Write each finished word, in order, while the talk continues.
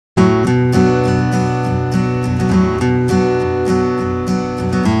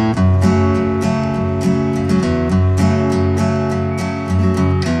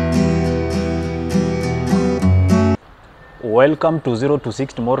Welcome to 0 to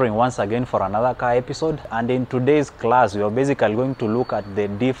 60 Motoring once again for another car episode, and in today's class we are basically going to look at the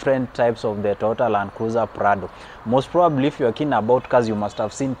different types of the Toyota Landcruiser Prado. Most probably if you are keen about cars, you must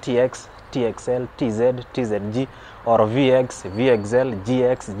have seen TX, TXL, TZ, TZG or VX, VXL,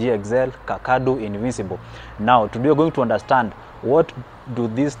 GX, GXL, Kakadu, Invincible. Now today we are going to understand what do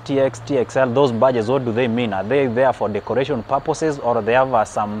these TX, TXL, those badges, what do they mean? Are they there for decoration purposes or they have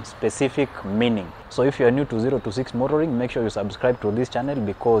some specific meaning? So if you are new to 0 to 6 Motoring, make sure you subscribe to this channel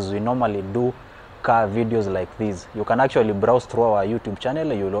because we normally do car videos like this. You can actually browse through our YouTube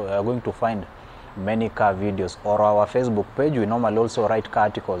channel, you are going to find many car videos, or our Facebook page. We normally also write car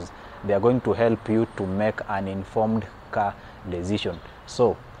articles. They are going to help you to make an informed car decision.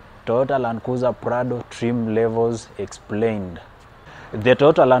 So Toyota Landcruiser Prado trim levels explained. The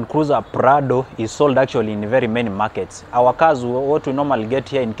Toyota Landcruiser Prado is sold actually in very many markets. Our cars, what we normally get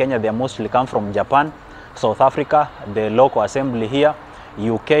here in Kenya, they mostly come from Japan, South Africa, the local assembly here,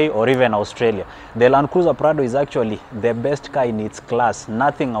 UK, or even Australia. The Landcruiser Prado is actually the best car in its class.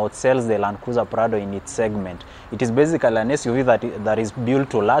 Nothing outsells the Landcruiser Prado in its segment. It is basically an SUV that is built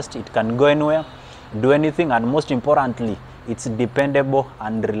to last. It can go anywhere, do anything, and most importantly, it's dependable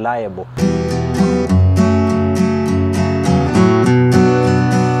and reliable.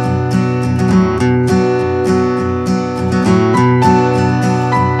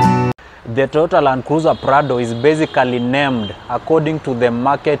 The Toyota Landcruiser Prado is basically named according to the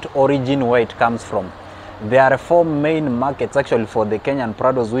market origin where it comes from. There are four main markets actually for the Kenyan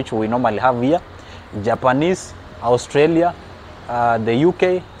Prados, which we normally have here: Japanese, Australia, the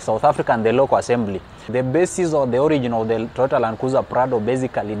UK, South Africa, and the local assembly. The basis or the origin of the Toyota Landcruiser Prado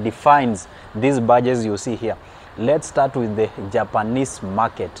basically defines these badges you see here. Let's start with the Japanese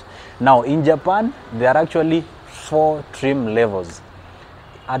market. Now in Japan, there are actually four trim levels.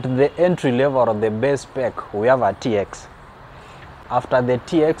 At the entry level or the base spec, we have a TX. After the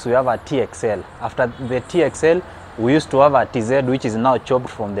TX, we have a TXL. After the TXL, we used to have a TZ, which is now chopped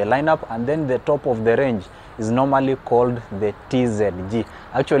from the lineup, and then the top of the range is normally called the TZG.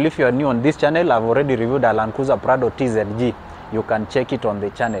 Actually, if you are new on this channel, I've already reviewed a Landcruiser Prado TZG. You can check it on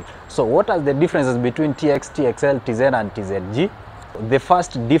the channel. So what are the differences between TX, TXL, TZ, and TZG? The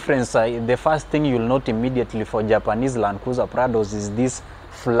first difference, the first thing you'll note immediately for Japanese Landcruiser Prados is this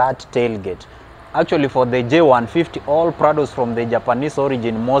flat tailgate. Actually, for the J150, all Prados from the Japanese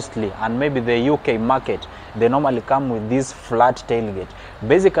origin mostly, and maybe the UK market, they normally come with this flat tailgate.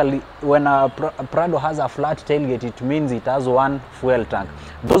 Basically, when a Prado has a flat tailgate, it means it has one fuel tank.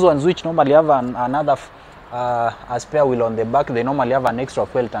 Those ones which normally have another a spare wheel on the back, they normally have an extra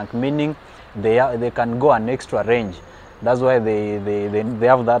fuel tank, meaning they can go an extra range. That's why they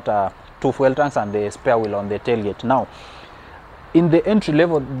have that two fuel tanks and the spare wheel on the tailgate. Now, in the entry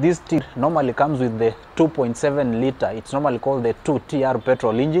level, this normally comes with the 2.7 liter. It's normally called the 2TR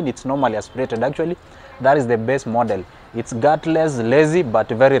petrol engine. It's normally aspirated actually. That is the base model. It's gutless, lazy, but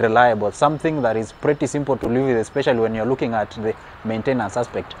very reliable. Something that is pretty simple to live with, especially when you're looking at the maintenance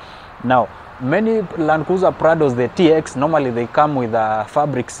aspect. Now, many Landcruiser Prados, the TX, normally they come with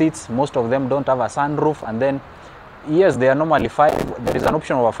fabric seats. Most of them don't have a sunroof, and then yes, they are normally there is an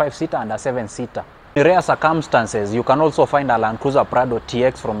option of a 5-seater and a 7-seater. In rare circumstances, you can also find a Landcruiser Prado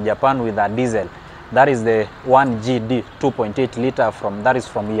TX from Japan with a diesel. That is the 1GD 2.8 liter that is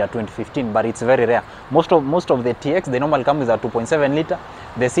from year 2015, but it's very rare. Most of the TX, they normally come with a 2.7 liter.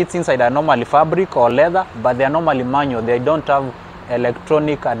 The seats inside are normally fabric or leather, but they are normally manual. They don't have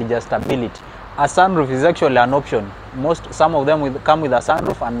electronic adjustability. A sunroof is actually an option. Some of them come with a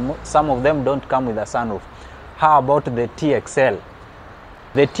sunroof, and some of them don't come with a sunroof. How about the TXL?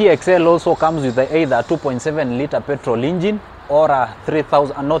 The TXL also comes with either a 2.7 liter petrol engine or a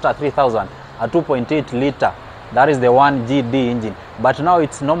 3000, not a 3000, a 2.8 liter. That is the 1GD engine. But now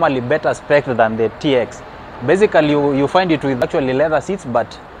it's normally better spec than the TX. Basically, you find it with actually leather seats,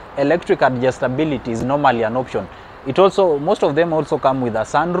 but electric adjustability is normally an option. Most of them also come with a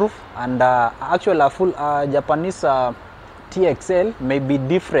sunroof, and actually a full Japanese TXL may be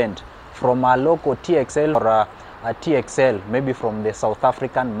different from a local TXL or a TXL, maybe from the South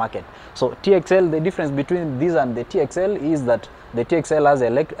African market. So TXL, the difference between this and the TXL is that the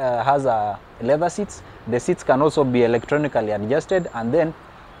TXL has leather seats. The seats can also be electronically adjusted, and then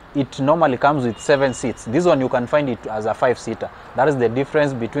it normally comes with 7 seats. This one you can find it as a 5-seater. That is the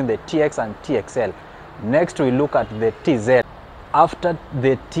difference between the TX and TXL. Next we look at the TZ. After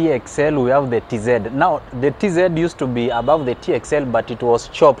the TXL, we have the TZ. Now, the TZ used to be above the TXL, but it was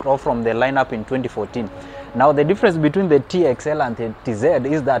chopped off from the lineup in 2014. Now, the difference between the TXL and the TZ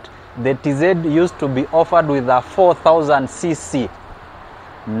is that the TZ used to be offered with a 4000cc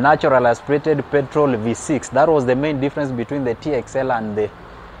natural aspirated petrol V6. That was the main difference between the TXL and the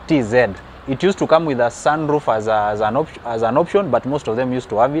TZ. It used to come with a sunroof as an option, but most of them used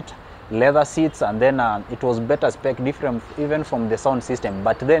to have it, leather seats, and then it was better spec, different even from the sound system,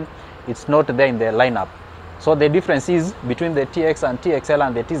 but then it's not there in the lineup. So the difference is between the TX and TXL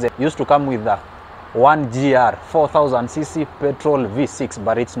and the TZ used to come with the 1GR 4000cc petrol V6,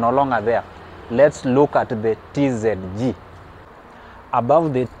 but it's no longer there. Let's look at the TZG.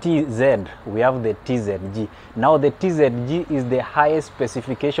 Above the TZ, we have the TZG. Now the TZG is the highest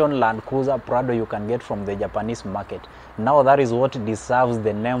specification Landcruiser Prado you can get from the Japanese market. Now that is what deserves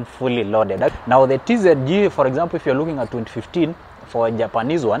the name fully loaded. Now the TZG, for example, if you're looking at 2015 for a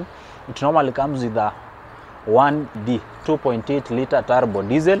Japanese one, it normally comes with a 1D 2.8 liter turbo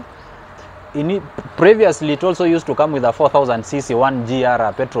diesel. Previously, it also used to come with a 4000cc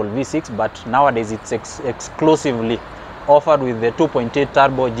 1GR petrol V6, but nowadays it's exclusively offered with the 2.8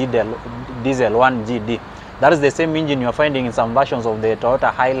 turbo diesel 1GD. That is the same engine you're finding in some versions of the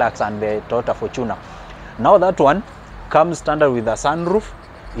Toyota Hilux and the Toyota Fortuner. Now that one comes standard with a sunroof.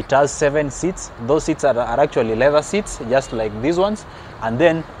 It has 7 seats. Those seats are actually leather seats, just like these ones. And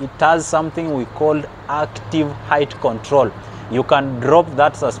then it has something we call active height control. You can drop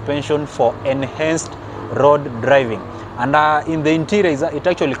that suspension for enhanced road driving. And in the interior, it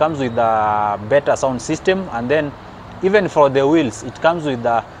actually comes with a better sound system. And then even for the wheels, it comes with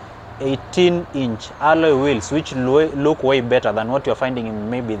the 18-inch alloy wheels, which look way better than what you're finding in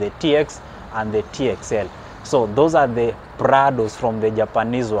maybe the TX and the TXL. So those are the Prados from the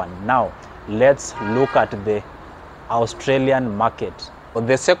Japanese one. Now let's look at the Australian market.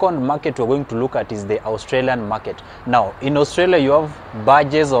 The second market we're going to look at is the Australian market. Now in Australia, you have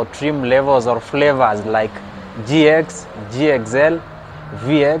badges or trim levels or flavors like GX, GXL,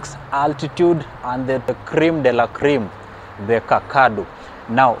 VX, Altitude, and the creme de la creme, the Kakadu.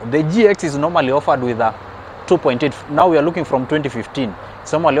 Now the GX is normally offered with a 2.8. Now we are looking from 2015.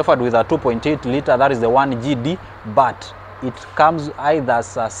 It's normally offered with a 2.8 liter, that is the 1GD, but it comes either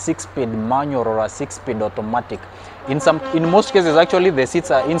as a 6-speed manual or a 6-speed automatic. In most cases, actually, the seats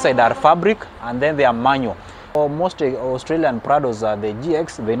are inside are fabric and then they are manual. For most Australian Prados, the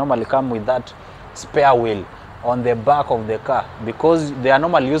GX, they normally come with that spare wheel on the back of the car, because they are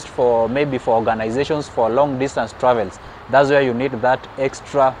normally used for maybe for organizations for long distance travels. That's where you need that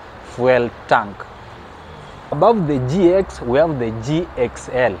extra fuel tank. Above the GX, we have the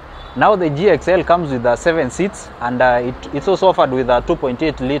GXL. Now the GXL comes with 7 seats, and it's also offered with a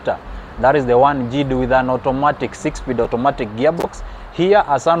 2.8 liter. That is the 1GD with an automatic 6-speed automatic gearbox. Here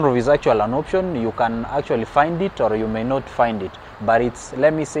a sunroof is actually an option. You can actually find it or you may not find it, but it's,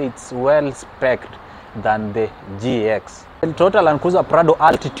 let me say, it's well spec'd than the GX. The Toyota Landcruiser Prado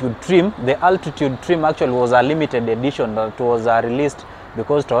Altitude trim. The Altitude trim actually was a limited edition that was released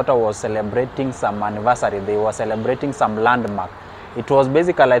because Toyota was celebrating some anniversary. They were celebrating some landmark. It was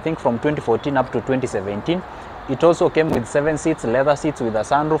basically, I think, from 2014 up to 2017. It also came with 7 seats, leather seats with a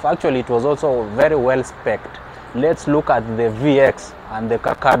sunroof. Actually, it was also very well spec'd. Let's look at the VX and the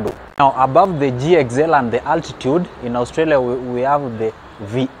Kakadu. Now, above the GXL and the Altitude, in Australia, we have the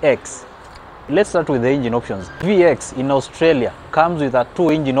VX. Let's start with the engine options. VX in Australia comes with a 2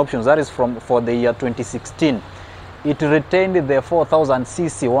 engine options. That is for the year 2016. It retained the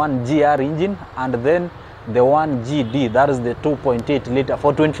 4000cc 1GR engine and then the 1GD, that is the 2.8 liter.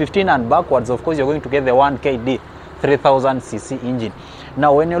 For 2015 and backwards, of course, you're going to get the 1KD 3000cc engine.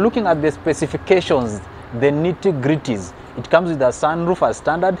 Now, when you're looking at the specifications, the nitty-gritties, it comes with a sunroof as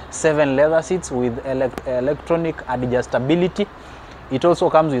standard, 7 leather seats with electronic adjustability. It also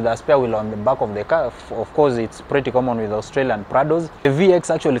comes with a spare wheel on the back of the car. Of course, it's pretty common with Australian Prados. The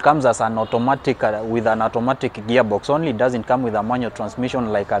VX actually comes as an automatic with an automatic gearbox only. It doesn't come with a manual transmission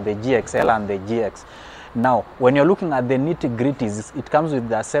like the GXL and the GX. Now, when you're looking at the nitty-gritties, it comes with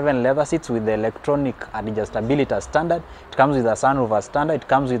the 7 leather seats with the electronic adjustability as standard. It comes with a sunroof as standard. It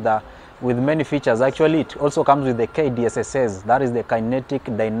comes with many features. Actually, it also comes with the KDSSS, that is the kinetic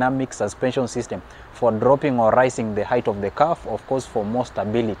dynamic suspension system, for dropping or rising the height of the car, of course, for more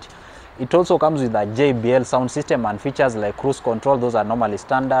stability. It also comes with a JBL sound system and features like cruise control. Those are normally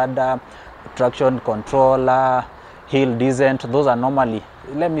standard. Traction control, hill descent, those are normally,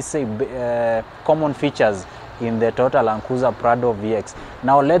 let me say, common features in the Toyota Landcruiser Prado VX.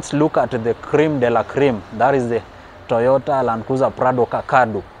 Now let's look at the creme de la creme. That is the Toyota Landcruiser Prado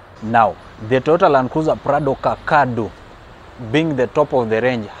Kakadu. Now, the Toyota Landcruiser Prado Kakadu, being the top of the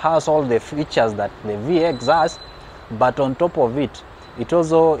range, has all the features that the VX has, but on top of it, it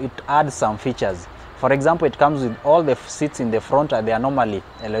adds some features. For example, it comes with all the seats in the front, they are normally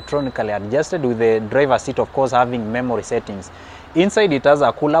electronically adjusted, with the driver's seat, of course, having memory settings. Inside it has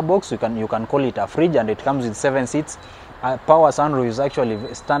a cooler box, you can call it a fridge, and it comes with 7 seats. Power sunroof is actually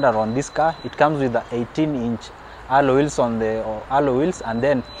standard on this car. It comes with the 18-inch alloy wheels alloy wheels, and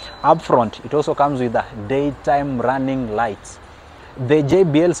then up front it also comes with the daytime running lights. The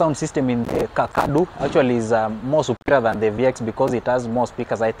JBL sound system in the Kakadu actually is more superior than the VX because it has more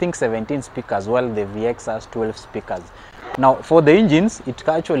speakers. I think 17 speakers, while the VX has 12 speakers. Now for the engines, it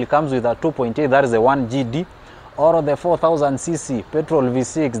actually comes with a 2.8, that is the 1GD, or the 4000cc petrol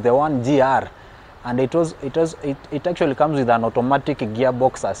V6, the 1GR, and it actually comes with an automatic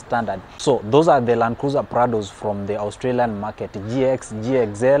gearbox as standard. So those are the Landcruiser Prados from the Australian market: GX,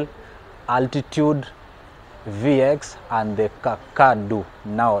 GXL, Altitude, VX, and the Kakadu.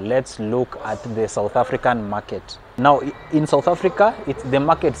 Now let's look at the South African market. Now in South Africa, the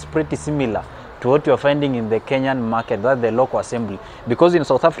market is pretty similar to what you're finding in the Kenyan market, that's the local assembly. Because in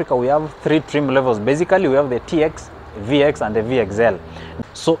South Africa we have 3 trim levels. Basically we have the TX, VX, and the VXL.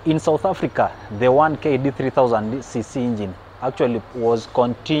 So in South Africa, the 1KD 3000cc engine actually was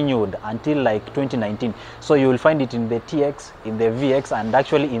continued until like 2019. So you will find it in the TX, in the VX, and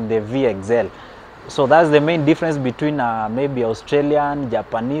actually in the VXL. So that's the main difference between maybe Australian,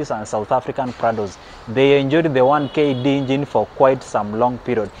 Japanese, and South African Prados. They enjoyed the 1KD engine for quite some long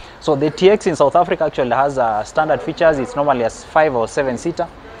period. So the TX in South Africa actually has standard features. It's normally a 5 or 7 seater.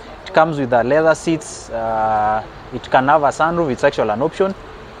 It comes with the leather seats. It can have a sunroof. It's actually an option.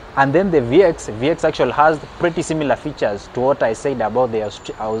 And then the VX actually has pretty similar features to what I said about the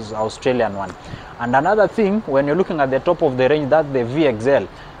Australian one. And another thing, when you're looking at the top of the range, that's the VXL.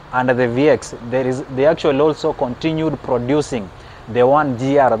 And the VX, they actually also continued producing the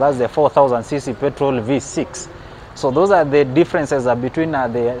 1GR, that's the 4000cc petrol V6. So those are the differences between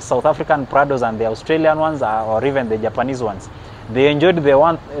the South African Prados and the Australian ones, or even the Japanese ones. They enjoyed the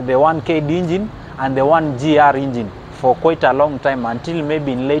 1KD engine and the 1GR engine for quite a long time, until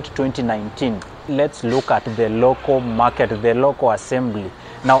maybe in late 2019. Let's look at the local market, the local assembly.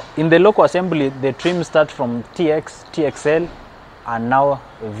 Now in the local assembly, the trims start from TX, TXL, and now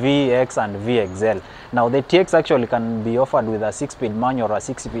VX and VXL. Now the TX actually can be offered with a 6-speed manual or a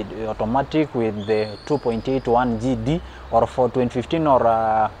 6-speed automatic with the 2.8 1GD, or for 2015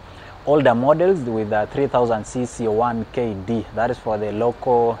 or older models with a 3000cc 1KD. That is for the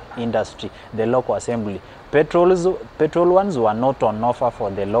local industry, the local assembly. Petrol ones were not on offer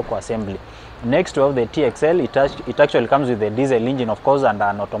for the local assembly. Next we have the TXL. It actually comes with a diesel engine, of course, and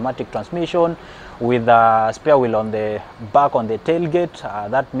an automatic transmission with a spare wheel on the back on the tailgate.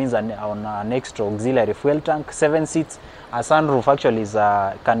 That means on an extra auxiliary fuel tank. 7 seats. A sunroof actually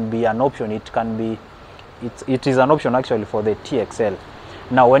can be an option. It is an option actually for the TXL.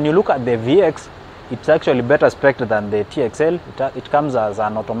 Now when you look at the VX, it's actually better spec than the TXL. It comes as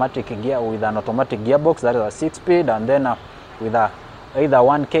an automatic gear with an automatic gearbox, that is a 6-speed, and then with either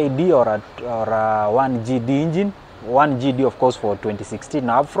 1KD or a 1GD engine. 1GD of course for 2016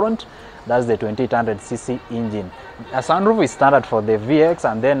 up front. That's the 2800cc engine. A sunroof is standard for the VX,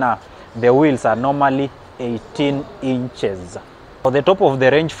 and then the wheels are normally 18 inches. For the top of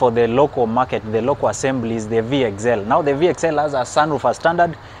the range for the local market, the local assembly, is the VXL. Now the VXL has a sunroof as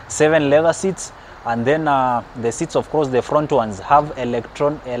standard, 7 leather seats, and then the seats, of course, the front ones have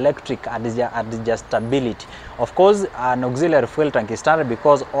electric adjustability. Of course, an auxiliary fuel tank is standard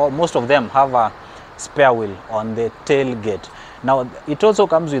because most of them have a spare wheel on the tailgate. Now it also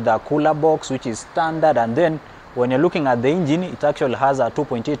comes with a cooler box, which is standard, and then when you're looking at the engine, it actually has a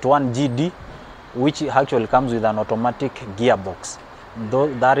 2.81 GD, which actually comes with an automatic gearbox.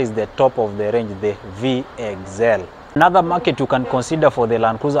 That is the top of the range, the VXL. Another market you can consider for the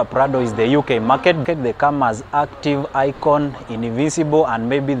Landcruiser Prado is the UK market. They come as Active, Icon, Invincible, and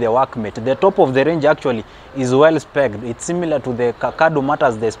maybe the Workmate. The top of the range actually is well spec'd. It's similar to the Kakadu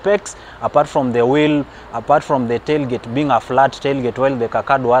matters the specs, apart from the wheel, apart from the tailgate being a flat tailgate, while the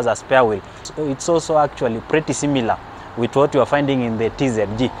Kakadu has a spare wheel. So it's also actually pretty similar with what you are finding in the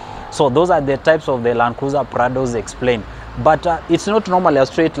TZG. So those are the types of the Landcruiser Prados explained. But it's not normally a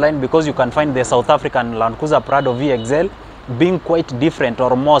straight line, because you can find the South African Landcruiser Prado VXL being quite different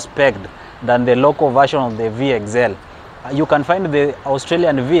or more spec'd than the local version of the VXL. You can find the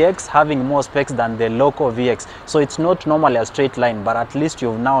Australian VX having more specs than the local VX. So it's not normally a straight line, but at least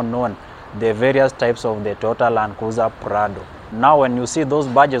you've now known the various types of the Toyota Landcruiser Prado. Now when you see those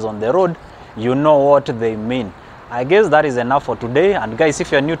badges on the road, you know what they mean. I guess that is enough for today. And guys,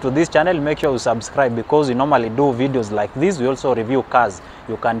 if you're new to this channel, make sure you subscribe, because we normally do videos like this. We also review cars.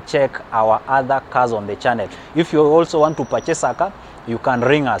 You can check our other cars on the channel. If you also want to purchase a car, you can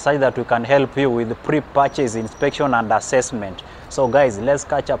ring us so that we can help you with pre-purchase inspection and assessment. So guys, let's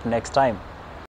catch up next time.